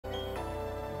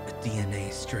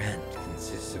DNA strand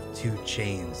consists of two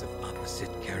chains of opposite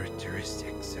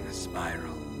characteristics in a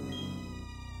spiral.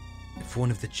 If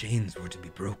one of the chains were to be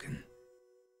broken,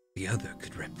 the other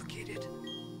could replicate it.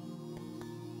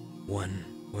 One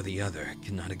or the other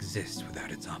cannot exist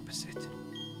without its opposite.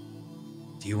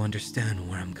 Do you understand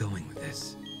where I'm going with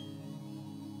this?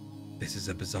 This is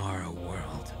a bizarro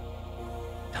world.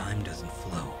 Time doesn't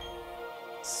flow.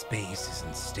 Space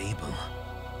isn't stable.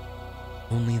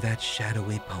 Only that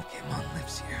shadowy Pokemon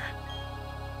lives here.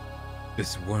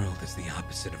 This world is the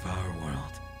opposite of our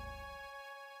world.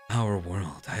 Our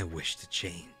world I wish to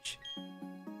change.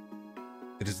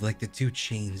 It is like the two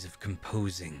chains of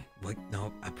composing. Like,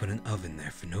 no, I put an oven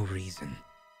there for no reason.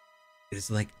 It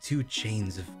is like two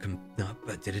chains of no,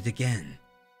 I did it again.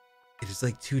 It is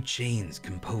like two chains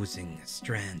composing a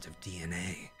strand of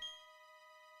DNA.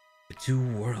 The two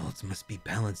worlds must be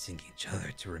balancing each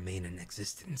other to remain in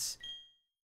existence.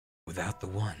 Without the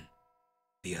one,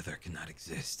 the other cannot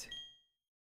exist.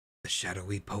 The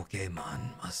shadowy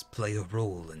Pokemon must play a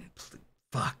role in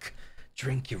fuck.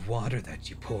 Drink your water that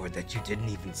you poured that you didn't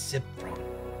even sip from.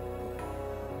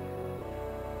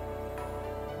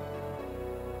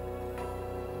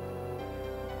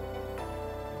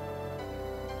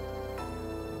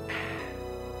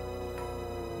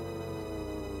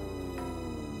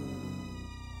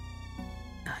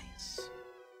 Nice.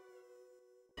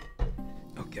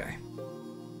 Okay.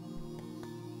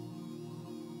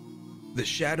 The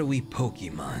shadowy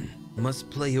Pokemon must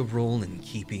play a role in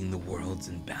keeping the worlds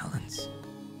in balance.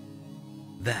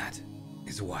 That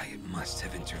is why it must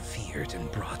have interfered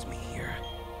and brought me here.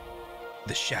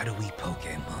 The shadowy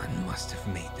Pokemon must have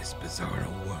made this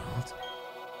bizarro world.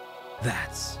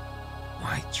 That's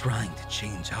why trying to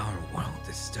change our world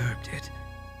disturbed it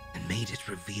and made it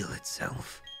reveal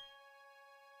itself.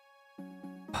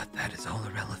 But that is all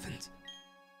irrelevant.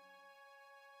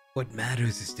 What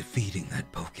matters is defeating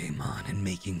that Pokemon and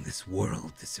making this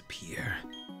world disappear.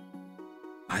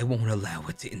 I won't allow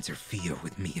it to interfere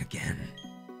with me again.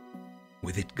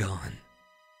 With it gone,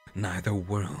 neither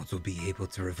world will be able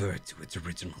to revert to its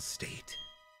original state.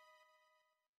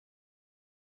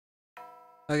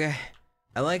 Okay,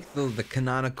 I like the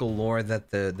canonical lore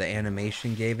that the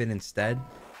animation gave it instead,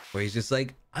 where he's just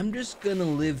like, I'm just gonna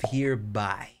live here,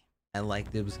 bye. I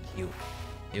liked it, it was cute.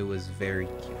 It was very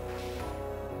cute.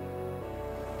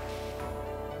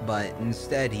 But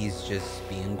instead, he's just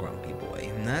being grumpy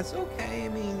boy. And that's okay, I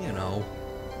mean, you know.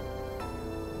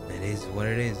 It is what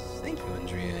it is. Thank you,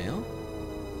 Andrea.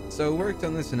 So I worked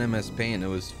on this in MS Paint. It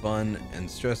was fun and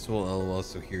stressful, lol,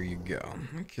 so here you go.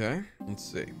 Okay, let's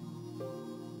see.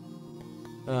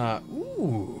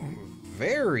 Ooh,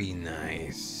 very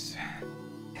nice.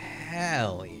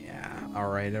 Hell yeah.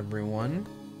 Alright, everyone.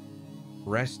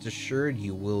 Rest assured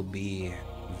you will be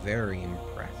very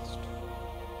impressed.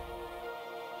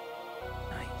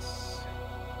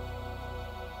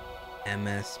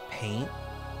 MS Paint,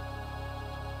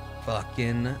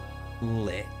 fucking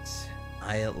lit.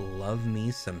 I love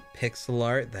me some pixel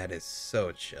art. That is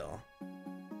so chill.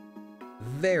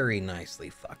 Very nicely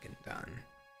fucking done.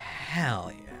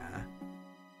 Hell yeah.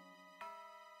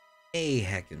 A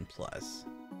heckin' plus.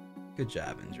 Good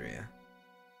job, Andrea.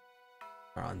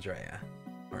 Or Andrea.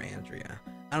 Or Andrea.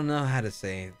 I don't know how to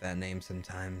say that name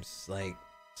sometimes. Like,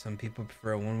 some people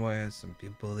prefer it one way, some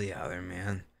people the other,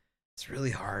 man. It's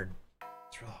really hard.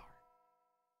 It's real hard.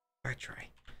 Alright, try.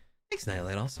 Thanks,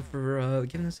 Nightlight, also for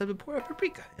giving us a support of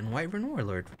Paprika and Wyvern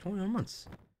Warlord for 21 months.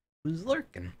 Who's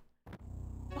lurking?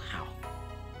 Wow.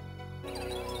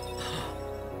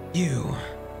 You.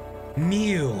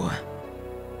 Mew.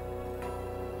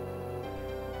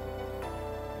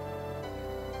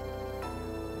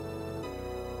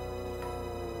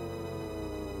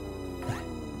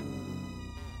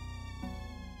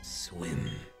 Swim.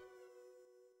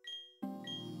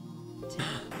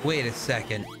 Wait a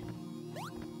second.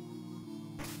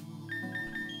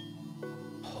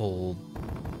 Hold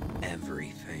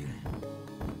everything.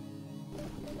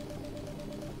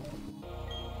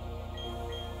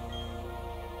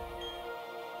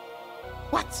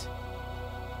 What?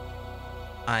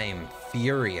 I am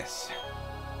furious.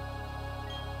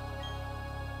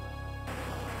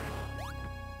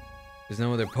 There's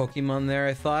no other Pokemon there,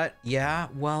 I thought. Yeah,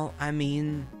 well, I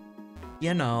mean,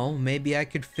 you know, maybe I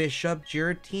could fish up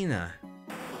Giratina.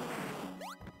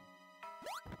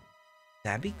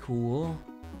 That'd be cool.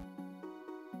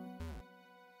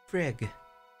 Frig.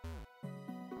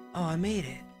 Oh, I made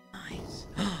it. Nice.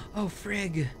 Oh,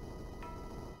 frig.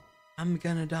 I'm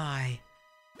gonna die.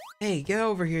 Hey, get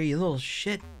over here, you little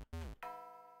shit.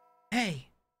 Hey.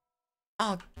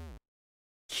 I'll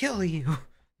kill you.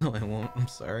 No, I won't. I'm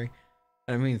sorry.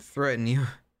 I mean, threaten you.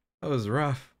 That was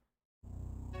rough.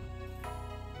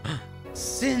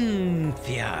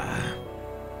 Cynthia!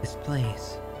 This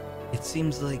place. It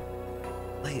seems like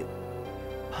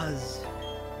Puzz.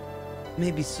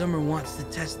 Maybe Summer wants to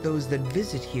test those that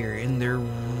visit here in their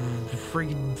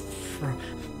friggin'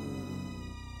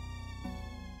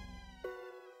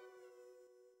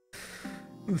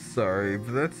 I'm sorry,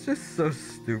 but that's just so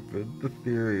stupid, the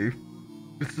theory.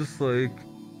 It's just like,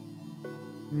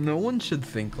 no one should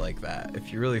think like that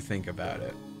if you really think about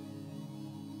it.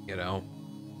 You know?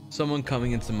 Someone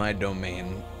coming into my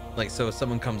domain, like, so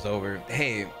someone comes over,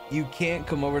 hey, you can't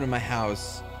come over to my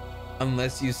house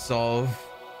unless you solve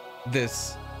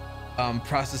this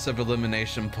process of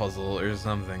elimination puzzle or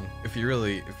something. If you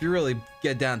really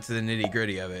get down to the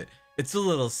nitty-gritty of it, it's a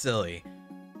little silly.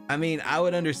 I mean, I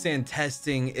would understand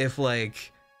testing if,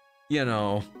 like, you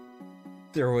know,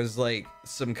 there was like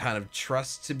some kind of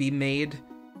trust to be made.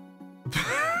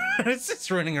 It's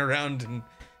just running around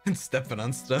and stepping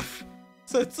on stuff,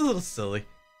 so it's a little silly.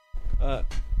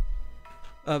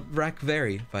 Rack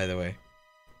Vary, by the way.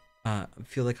 I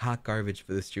feel like hot garbage,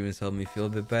 but the stream has helped me feel a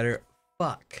bit better.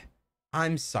 Fuck.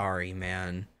 I'm sorry,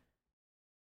 man.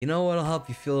 You know what'll help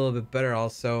you feel a little bit better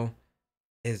also?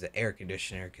 Is the air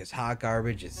conditioner, because hot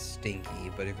garbage is stinky,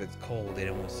 but if it's cold,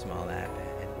 it won't smell that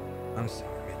bad. I'm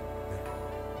sorry.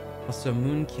 Also,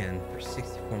 Moonken for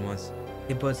 64 months.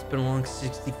 Hey, bud, it's been a long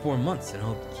 64 months, and I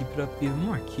hope to keep it up even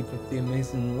more. Keep up the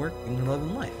amazing work and love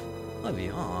and life. Love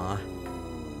you. Aw.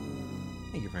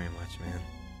 Thank you very much, man.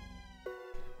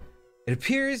 It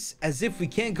appears as if we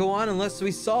can't go on unless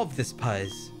we solve this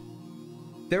puzzle.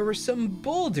 There were some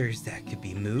boulders that could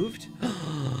be moved.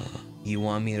 You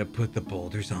want me to put the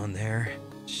boulders on there?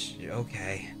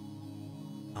 Okay.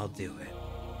 I'll do it.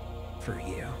 For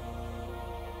you.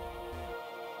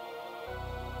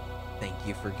 Thank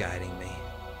you for guiding me.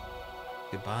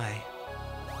 Goodbye.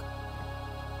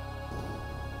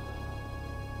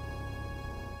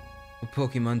 What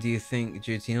Pokemon do you think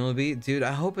Giratina will be? Dude,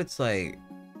 I hope it's like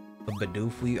a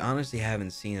Bidoof. We honestly haven't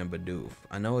seen a Bidoof.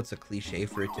 I know it's a cliche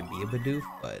for it to be a Bidoof,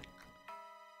 but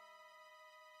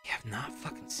we have not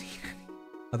fucking seen any.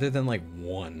 Other than like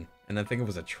one, and I think it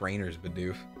was a trainer's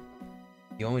Bidoof.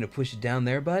 You want me to push it down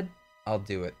there, bud? I'll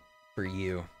do it. For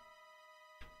you.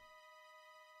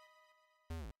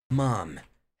 Mom,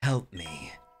 help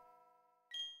me.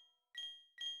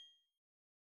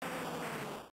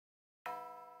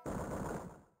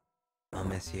 I'll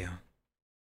miss you.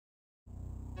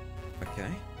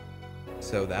 Okay.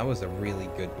 So that was a really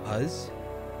good puzzle.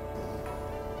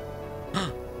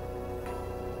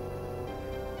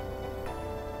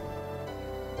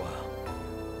 Wow.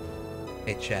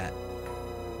 Hey chat.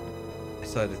 I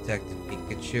saw Detective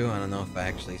Pikachu. I don't know if I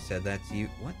actually said that to you.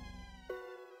 What?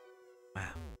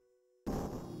 Wow.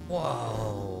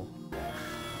 Whoa.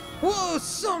 Whoa,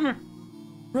 Summer!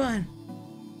 Run!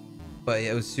 But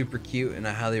yeah, it was super cute and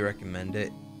I highly recommend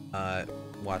it.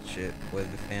 Watch it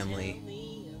with the family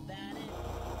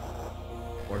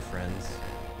or friends.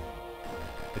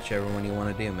 Whichever one you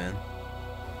want to do, man.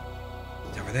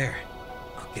 It's over there.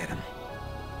 I'll get him.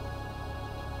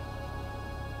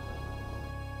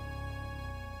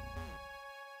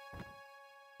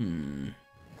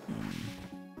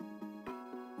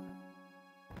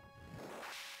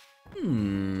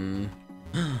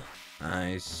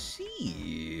 I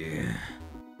see.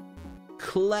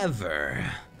 Clever.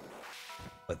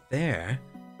 But there,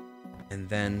 and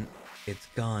then it's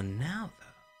gone now, though.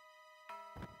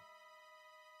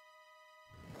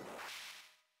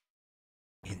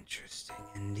 Interesting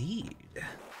indeed.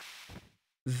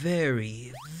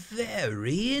 Very,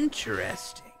 very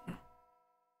interesting.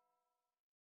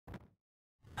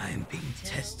 I am being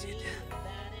tested.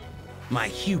 My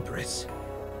hubris.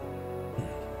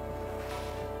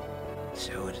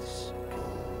 So it is.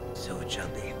 So it shall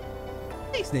be.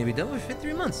 Thanks, Navy Double, for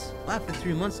 3 months. Laugh for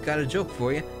 3 months. Got a joke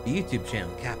for you. The YouTube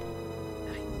channel, Capital.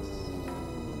 Nice.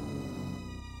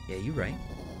 Yeah, you right.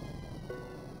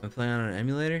 I'm playing on an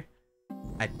emulator.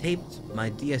 I taped my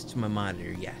DS to my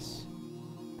monitor. Yes.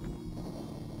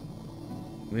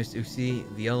 You missed Uzi,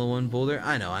 the yellow one boulder.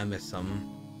 I know, I missed some.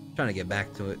 Trying to get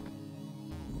back to it.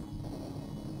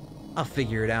 I'll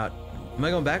figure it out. Am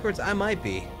I going backwards? I might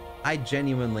be. I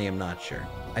genuinely am not sure.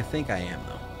 I think I am,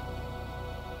 though.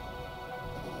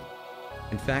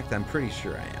 In fact, I'm pretty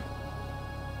sure I am.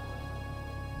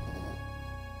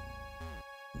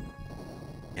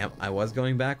 Yep, I was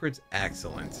going backwards.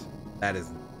 Excellent. That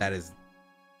is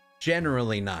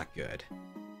generally not good.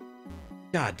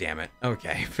 God damn it.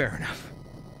 Okay, fair enough.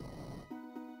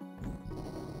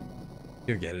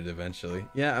 You'll get it eventually.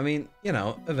 Yeah, I mean, you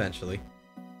know, eventually.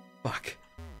 Fuck.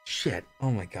 shit. Oh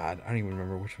my god. I don't even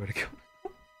remember which way to go.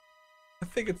 I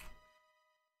think it's...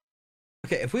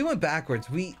 Okay, if we went backwards,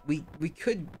 we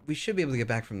should be able to get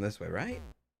back from this way, right?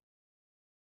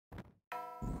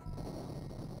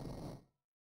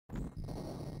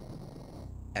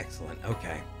 Excellent.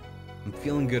 Okay. I'm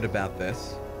feeling good about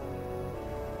this.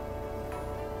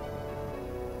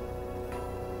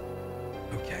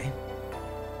 Okay.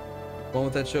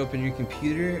 Won't that show up in your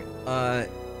computer?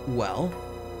 Well,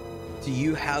 do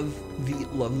you have the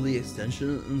lovely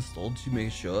extension installed to make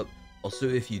it show up? Also,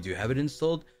 if you do have it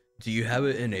installed, do you have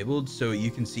it enabled so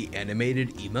you can see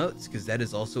animated emotes? Because that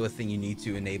is also a thing you need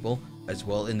to enable as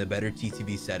well in the better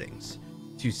TTV settings.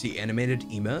 To see animated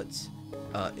emotes,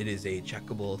 it is a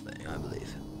checkable thing, I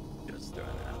believe. Just throwing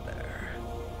it out there.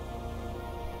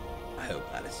 I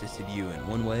hope that assisted you in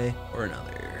one way or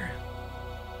another.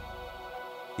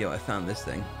 Yo, I found this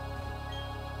thing.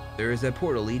 There is a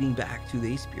portal leading back to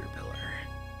the spear pillar.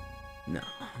 No,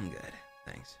 I'm good.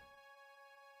 Thanks.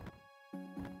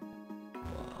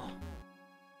 Whoa.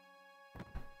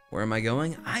 Where am I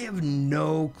going? I have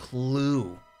no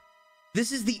clue.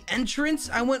 This is the entrance?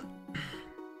 I went...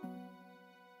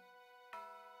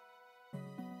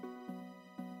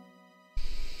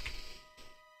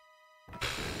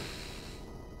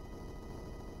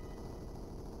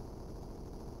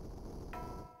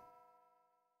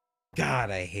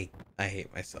 God, I hate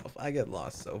myself. I get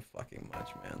lost so fucking much,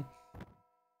 man.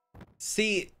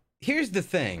 See, here's the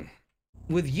thing.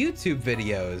 With YouTube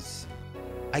videos,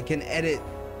 I can edit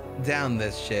down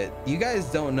this shit. You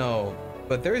guys don't know,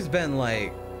 but there's been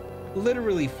like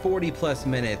literally 40 plus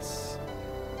minutes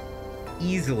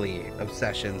easily of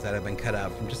sessions that have been cut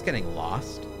out from just getting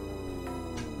lost.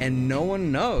 And no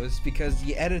one knows because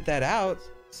you edit that out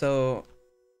so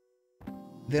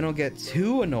they don't get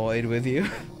too annoyed with you.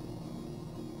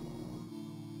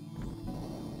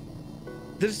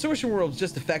 The distortion world's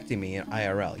just affecting me in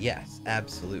IRL. Yes,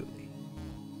 absolutely.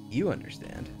 You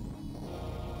understand.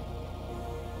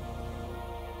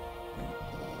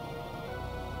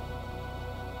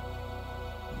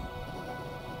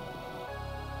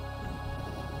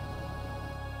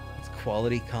 It's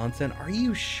quality content. Are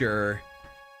you sure?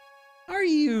 Are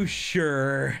you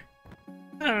sure?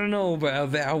 I don't know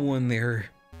about that one there.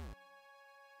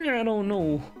 I don't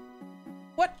know.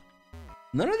 What?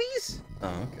 None of these?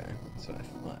 Oh, okay. That's what I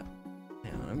thought.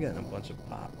 Man, I'm getting a bunch of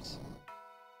pops.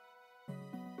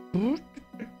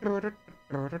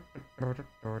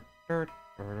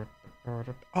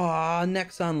 Aw,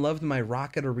 Nexon loved my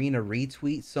Rocket Arena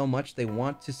retweet so much they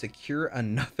want to secure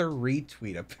another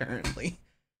retweet, apparently.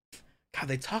 God,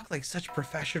 they talk like such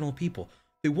professional people.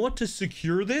 They want to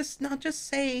secure this? Not just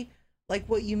say like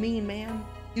what you mean, man.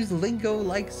 Use lingo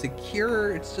like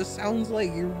secure. It just sounds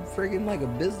like you're friggin' like a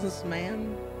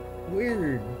businessman.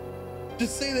 Weird.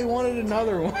 Just say they wanted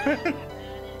another one.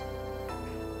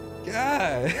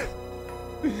 God.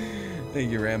 Thank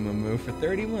you, Ramamu, for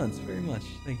 30 months. Very much.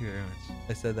 Thank you very much.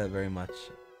 I said that very much.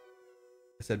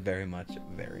 I said very much,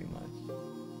 very much.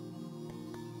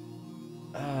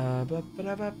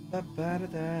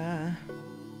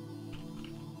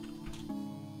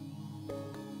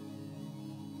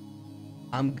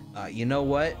 You know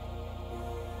what?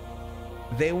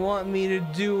 They want me to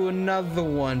do another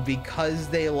one because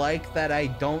they like that I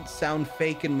don't sound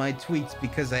fake in my tweets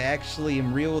because I actually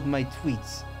am real with my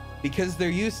tweets. Because they're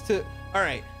used to...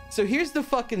 Alright, so here's the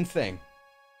fucking thing.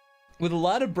 With a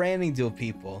lot of branding deal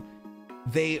people,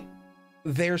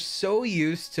 they're so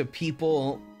used to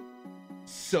people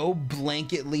so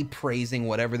blanketly praising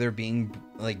whatever they're being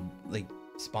like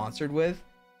sponsored with.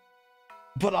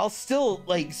 But I'll still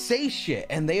like say shit,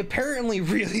 and they apparently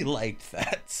really liked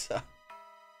that, so...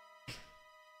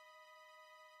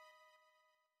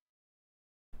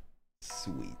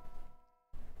 Sweet.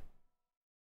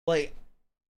 Like,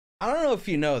 I don't know if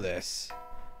you know this,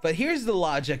 but here's the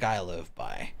logic I live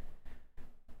by.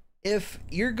 If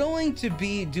you're going to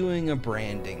be doing a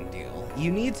branding deal,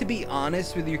 you need to be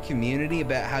honest with your community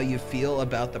about how you feel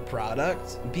about the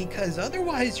product, because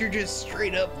otherwise you're just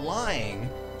straight up lying,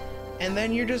 and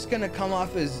then you're just gonna come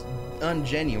off as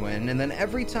ungenuine, and then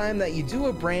every time that you do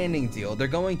a branding deal, they're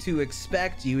going to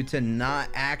expect you to not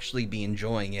actually be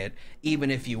enjoying it, even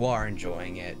if you are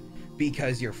enjoying it,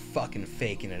 because you're fucking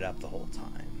faking it up the whole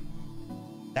time.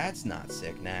 That's not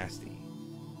sick nasty.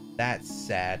 That's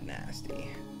sad nasty.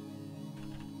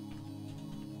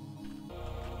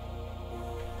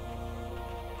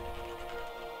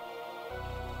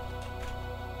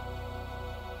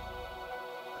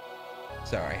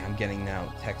 Sorry, I'm getting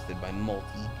now texted by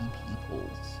multiple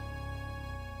peoples.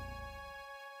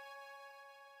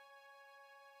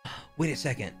 Wait a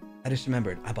second. I just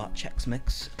remembered I bought Chex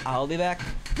Mix. I'll be back.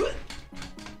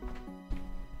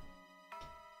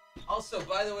 Also,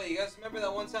 by the way, you guys remember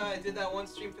that one time I did that one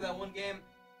stream for that one game,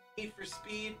 Need for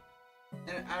Speed?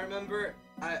 And I remember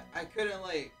I couldn't,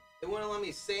 like, it wouldn't let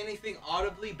me say anything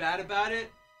audibly bad about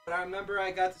it, but I remember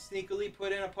I got to sneakily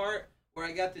put in a part where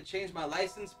I got to change my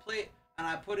license plate, and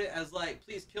I put it as, like,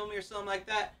 please kill me or something like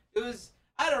that. I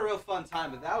had a real fun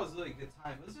time, but that was really a good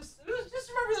time. It was just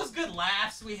remember those good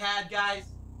laughs we had, guys.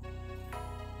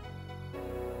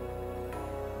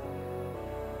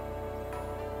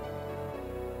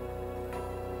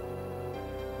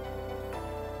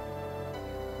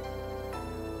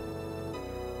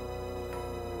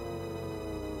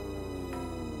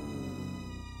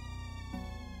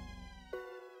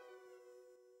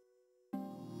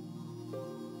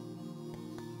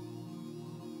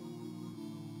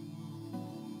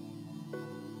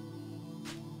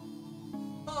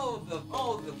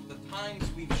 All the times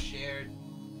we've shared,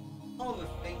 all the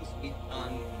things we've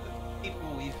done, the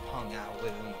people we've hung out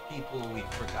with, and the people we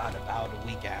forgot about a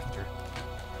week after.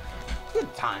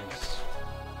 Good times.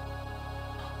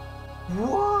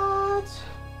 What?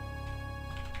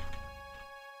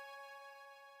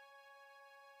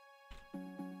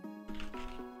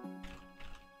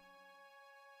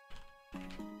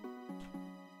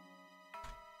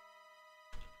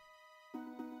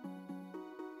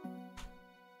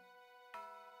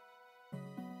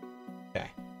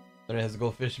 But it has a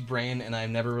goldfish brain, and I've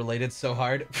never related so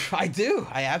hard. I do.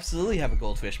 I absolutely have a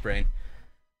goldfish brain.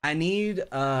 I need,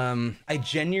 I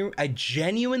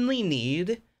genuinely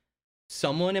need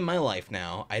someone in my life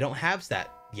now. I don't have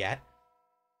that yet,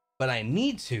 but I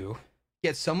need to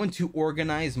get someone to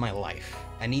organize my life.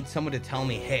 I need someone to tell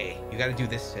me, hey, you got to do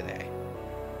this today.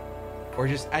 Or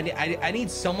just, I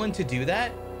need someone to do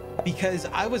that, because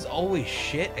I was always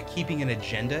shit at keeping an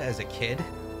agenda as a kid,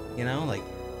 you know, like,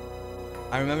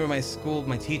 I remember my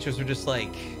teachers were just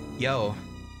like, yo,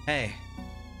 hey,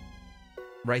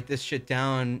 write this shit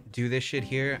down, do this shit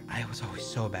here. I was always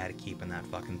so bad at keeping that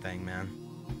fucking thing, man.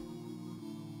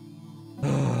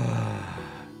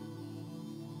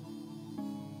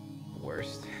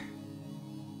 Worst.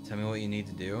 Tell me what you need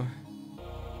to do.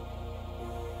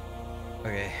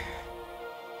 Okay.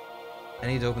 I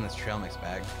need to open this trail mix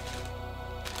bag.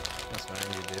 That's what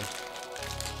I need to do.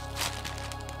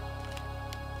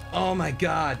 Oh my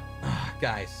god. Oh,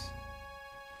 guys.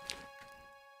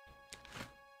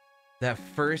 That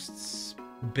first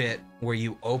bit where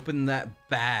you open that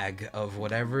bag of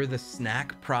whatever the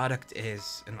snack product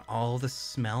is and all the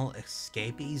smell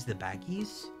escapees, the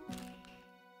baggies.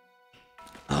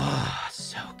 Oh,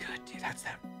 so good, dude. That's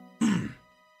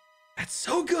that's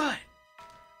so good.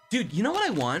 Dude, you know what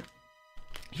I want?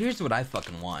 Here's what I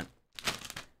fucking want.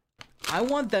 I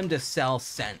want them to sell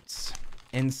scents.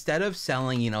 Instead of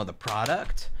selling, you know, the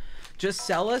product, just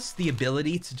sell us the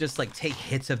ability to just like take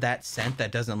hits of that scent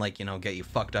that doesn't like, you know, get you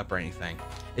fucked up or anything.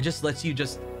 It just lets you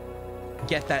just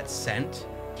get that scent.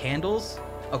 Candles?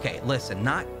 Okay, listen,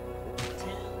 not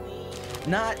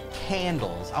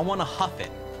candles. I want to huff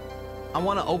it. I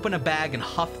want to open a bag and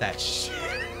huff that shit.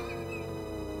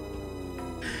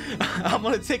 I'm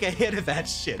gonna take a hit of that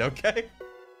shit, okay?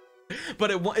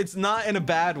 But it's not in a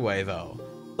bad way though.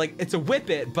 Like, it's a whip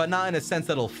it, but not in a sense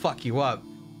that'll fuck you up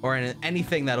or in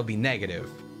anything that'll be negative.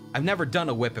 I've never done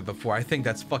a whip it before. I think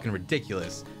that's fucking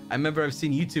ridiculous. I remember I've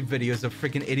seen YouTube videos of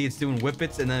freaking idiots doing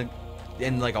whippets and then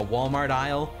in like a Walmart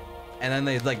aisle, and then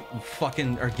they like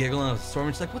fucking are giggling in a storm.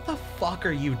 It's like, what the fuck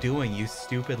are you doing, you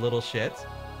stupid little shit?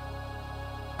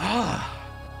 Ah,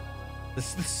 this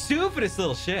is the stupidest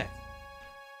little shit.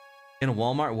 In a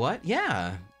Walmart, what?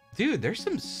 Yeah. Dude, there's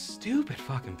some stupid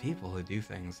fucking people who do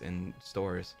things in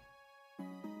stores.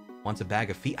 Wants a bag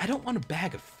of feet? I don't want a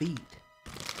bag of feet.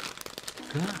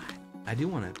 God, I do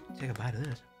want to take a bite of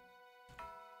this.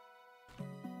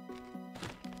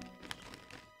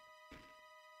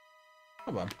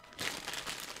 Hold on.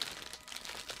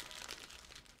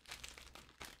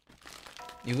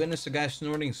 You witnessed a guy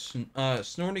snorting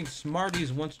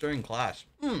Smarties once during class.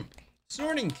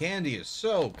 Snorting candy is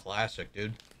so classic,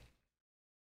 dude.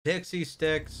 Pixie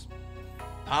sticks,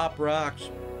 Pop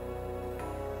Rocks,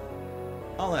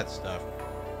 all that stuff.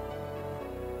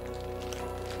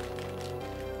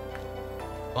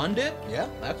 Fun Dip? Yeah,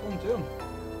 that's one too.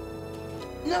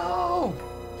 No!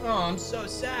 Oh, I'm so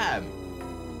sad.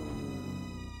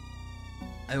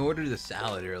 I ordered a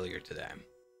salad earlier today.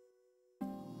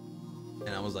 And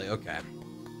I was like, okay,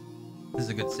 this is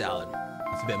a good salad.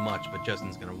 It's a bit much, but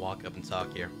Justin's gonna walk up and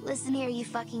talk here. Listen here, you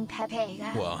fucking Pepe.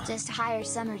 Whoa. Just hire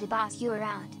Summer to boss you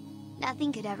around.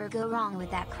 Nothing could ever go wrong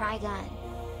with that Cry gun.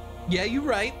 Yeah, you're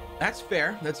right. That's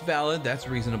fair. That's valid. That's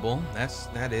reasonable.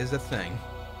 That is a thing.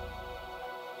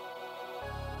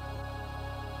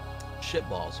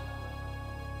 Shitballs.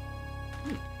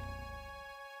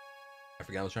 I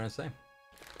forgot what I was trying to say.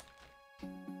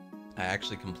 I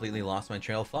actually completely lost my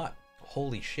trail of thought.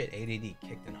 Holy shit, ADD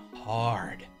kicked in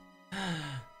hard.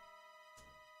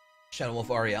 Shadow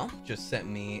Wolf Ariel just sent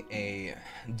me a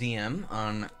DM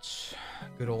on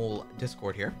good old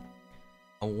Discord here.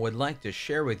 I would like to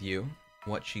share with you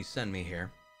what she sent me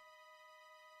here.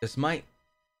 This might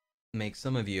make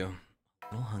some of you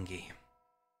a little hungry.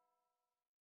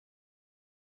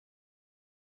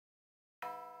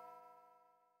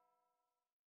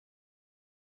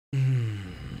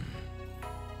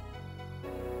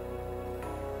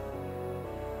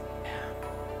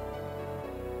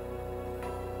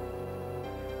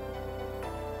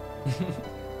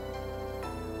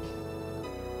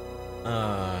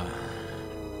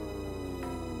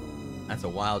 That's a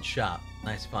wild shot.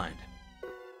 Nice find.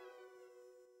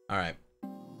 Alright.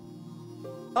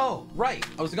 Oh, right.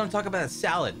 I was going to talk about a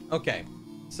salad. Okay.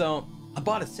 So, I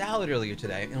bought a salad earlier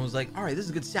today and was like, alright, this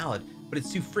is a good salad, but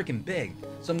it's too freaking big.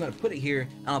 So I'm going to put it here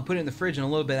and I'll put it in the fridge in a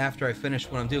little bit after I finish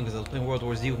what I'm doing because I was playing World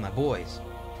War Z with my boys.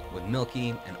 With Milky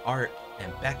and Art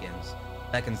and Beckons.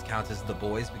 Beckons counts as the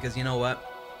boys because you know what?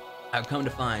 I've come to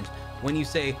find when you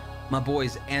say my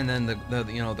boys and then the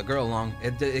girl along,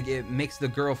 it makes the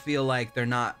girl feel like they're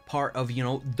not part of, you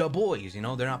know, the boys, you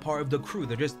know, they're not part of the crew,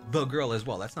 they're just the girl as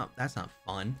well. That's not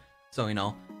fun. So, you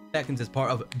know, Beckons is part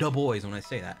of the boys when I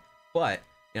say that. But,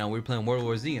 you know, we were playing World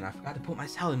War Z and I forgot to put my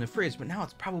salad in the fridge, but now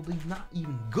it's probably not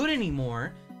even good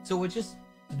anymore. So it just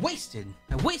wasted.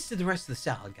 I wasted the rest of the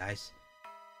salad, guys.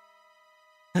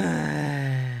 It's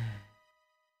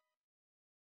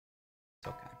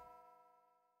okay.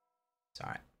 It's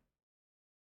alright.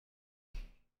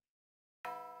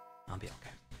 I'll be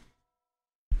okay.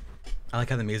 I like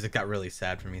how the music got really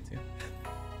sad for me too.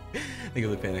 Thank you,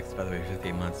 Luke Phoenix, by the way, for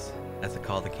 58 months. That's a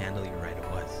call to candle, you're right,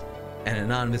 it was. And an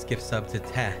anonymous gift sub to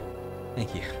Te.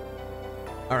 Thank you.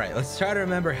 Alright, let's try to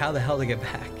remember how the hell to get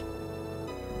back.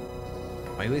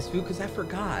 Why you waste food? Because I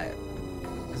forgot.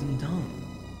 Because I'm dumb.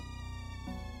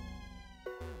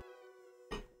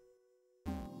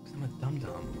 Because I'm a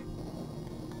dum-dum.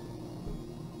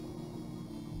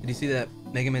 Did you see that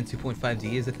Mega Man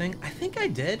 2.5D is a thing? I think I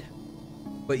did.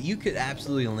 But you could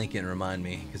absolutely link it and remind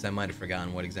me, because I might have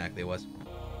forgotten what exactly it was.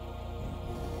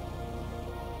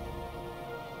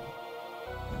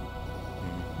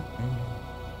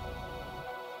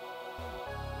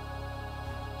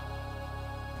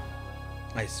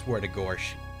 I swear to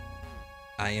Gorsh,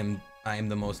 I am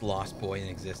the most lost boy in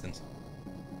existence.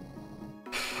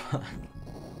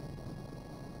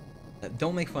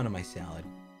 Don't make fun of my salad.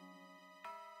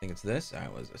 I think it's this.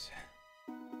 Alright, what is this?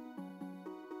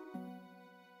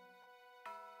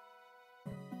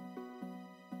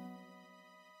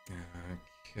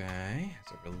 Okay,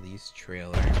 it's a release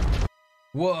trailer.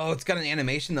 Whoa, it's got an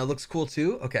animation that looks cool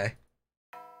too? Okay.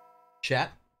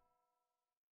 Chat.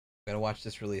 Gotta watch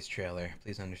this release trailer.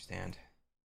 Please understand.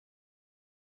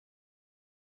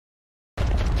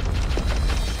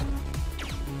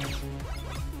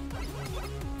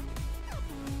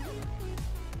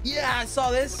 Yeah, I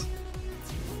saw this.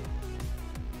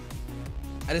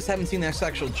 I just haven't seen the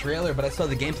actual trailer, but I saw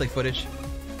the gameplay footage.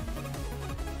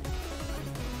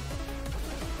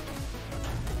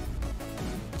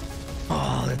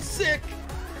 Oh, that's sick.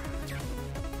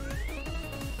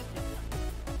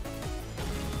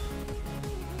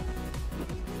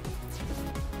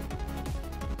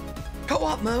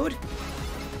 Co-op mode?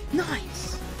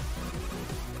 Nice.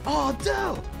 Oh,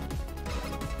 dope.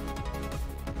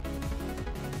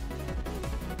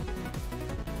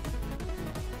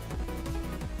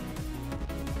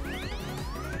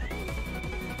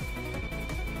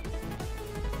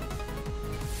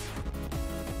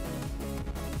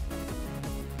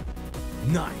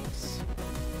 Nice.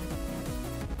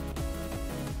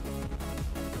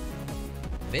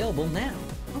 Available now.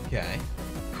 Okay.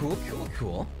 Cool, cool,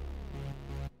 cool.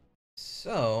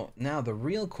 So, now the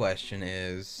real question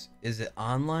is it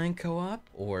online co-op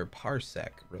or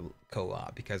Parsec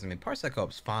co-op? Because, I mean, Parsec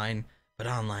co-op's fine, but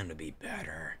online would be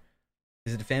better.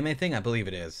 Is it a fan-made thing? I believe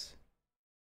it is.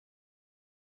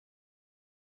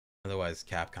 Otherwise,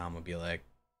 Capcom would be like,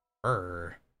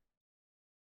 brr.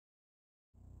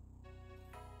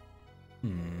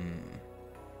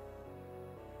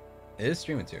 It is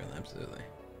stream material, absolutely.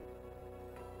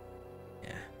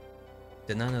 Yeah.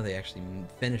 Did not know they actually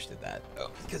finished it that.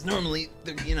 Oh, because normally,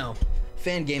 you know,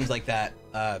 fan games like that,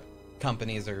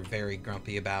 companies are very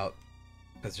grumpy about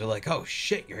Because they're like, oh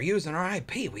shit, you're using our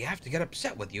IP. We have to get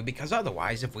upset with you because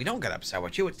otherwise, if we don't get upset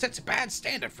with you, it sets a bad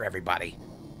standard for everybody.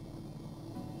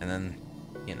 And then,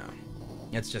 you know,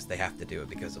 it's just they have to do it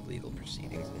because of legal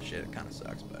proceedings and shit. It kind of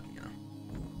sucks, but, you know.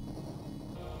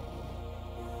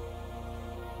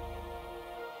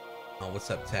 Oh, what's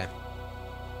up, Tay?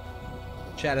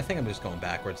 Chad, I think I'm just going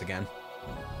backwards again.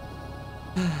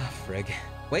 Ah, frig.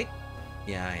 Wait.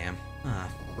 Yeah, I am. Ah,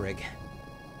 frig.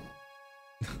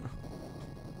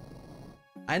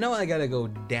 I know I gotta go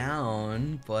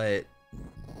down, but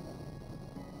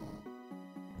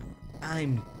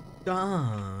I'm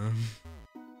dumb.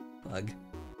 Bug.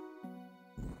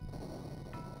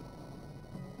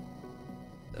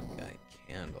 That guy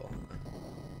candle.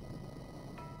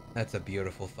 That's a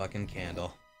beautiful fucking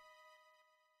candle.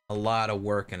 A lot of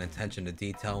work and attention to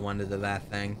detail went into that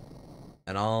thing.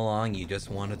 And all along, you just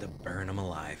wanted to burn him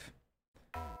alive.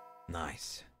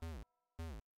 Nice.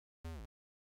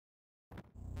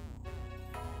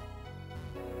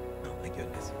 Oh my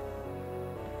goodness.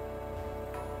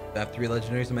 Do I have 3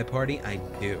 legendaries in my party? I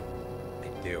do. I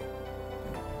do.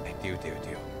 I do.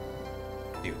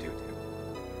 I do.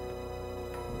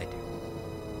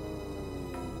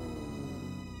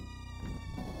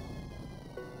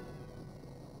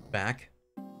 Back.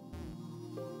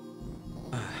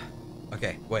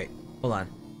 Okay, wait. Hold on.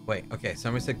 Wait, okay,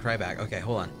 somebody said cry back. Okay,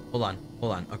 hold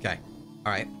on. Okay.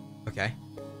 Alright. Okay.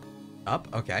 Up,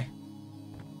 okay.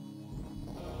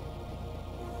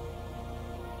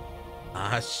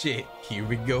 Ah, shit. Here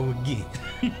we go again.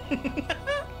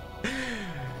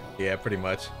 Yeah, pretty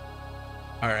much.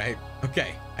 Alright.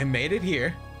 Okay, I made it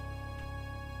here.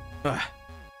 Okay.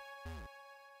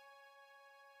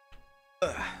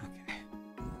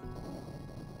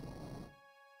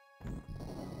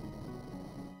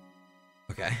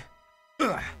 Okay.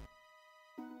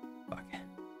 Fuck.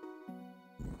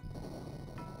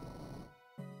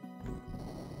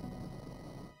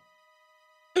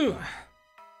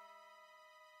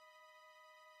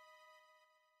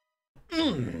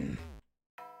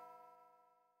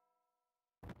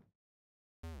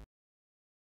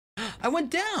 I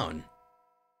went down.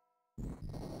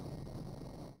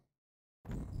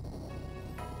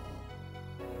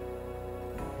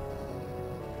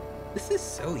 This is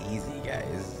so easy,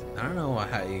 guys. I don't know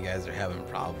how you guys are having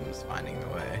problems finding the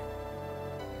way.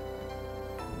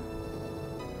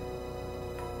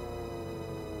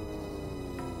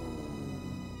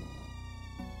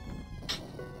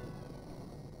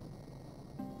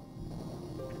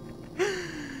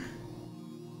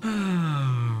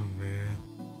 Oh, man.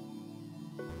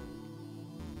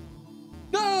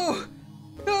 No!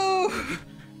 No!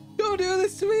 Don't do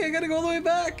this to me! I gotta go all the way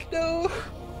back! No!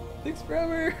 Takes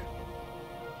forever!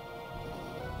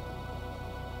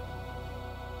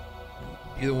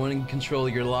 You're the one in control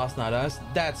of your loss, not us.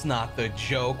 That's not the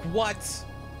joke. What?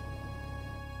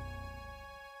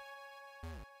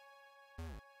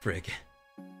 Frig.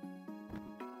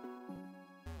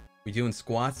 We doing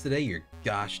squats today? You're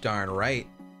gosh darn right.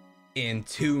 In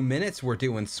 2 minutes, we're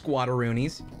doing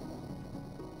squattaroonies.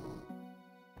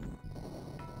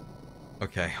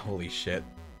 Okay, holy shit.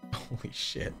 Holy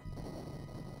shit.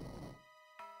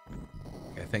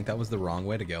 Okay, I think that was the wrong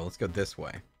way to go. Let's go this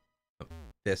way.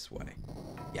 This way.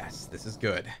 Yes, this is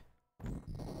good.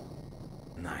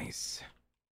 Nice.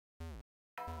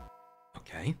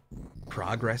 Okay.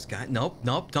 Progress guy. Nope,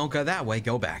 nope, don't go that way.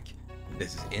 Go back.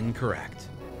 This is incorrect.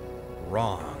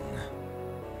 Wrong.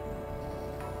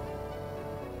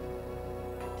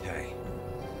 Okay.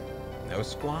 No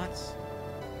squats?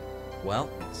 Well,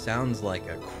 it sounds like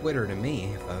a quitter to me,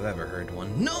 if I've ever heard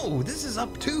one. No, this is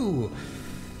up too!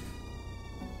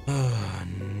 Oh,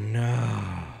 no.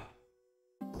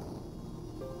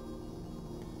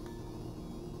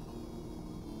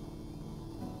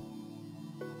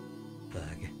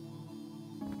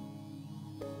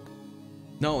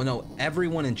 No,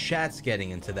 everyone in chat's getting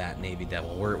into that, Navy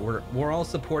Devil. We're all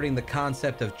supporting the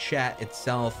concept of chat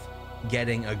itself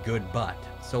getting a good butt.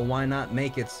 So why not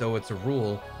make it so it's a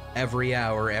rule? Every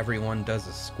hour, everyone does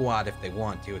a squat if they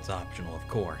want to. It's optional, of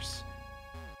course.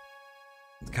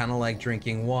 It's kind of like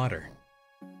drinking water.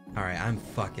 Alright, I'm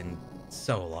fucking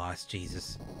so lost,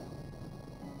 Jesus.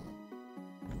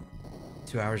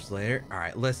 2 hours later?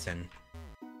 Alright, listen.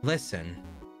 Listen.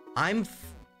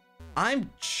 I'm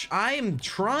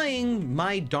trying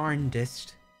my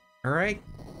darndest. Alright?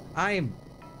 I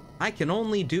can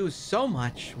only do so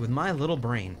much with my little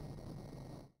brain.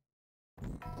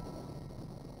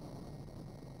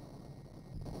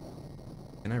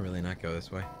 Can I really not go this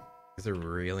way? Is there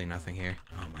really nothing here?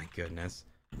 Oh my goodness.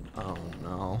 Oh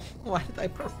no. Why did I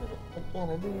press it again?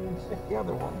 I didn't even check the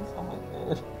other ones. Oh my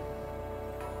god.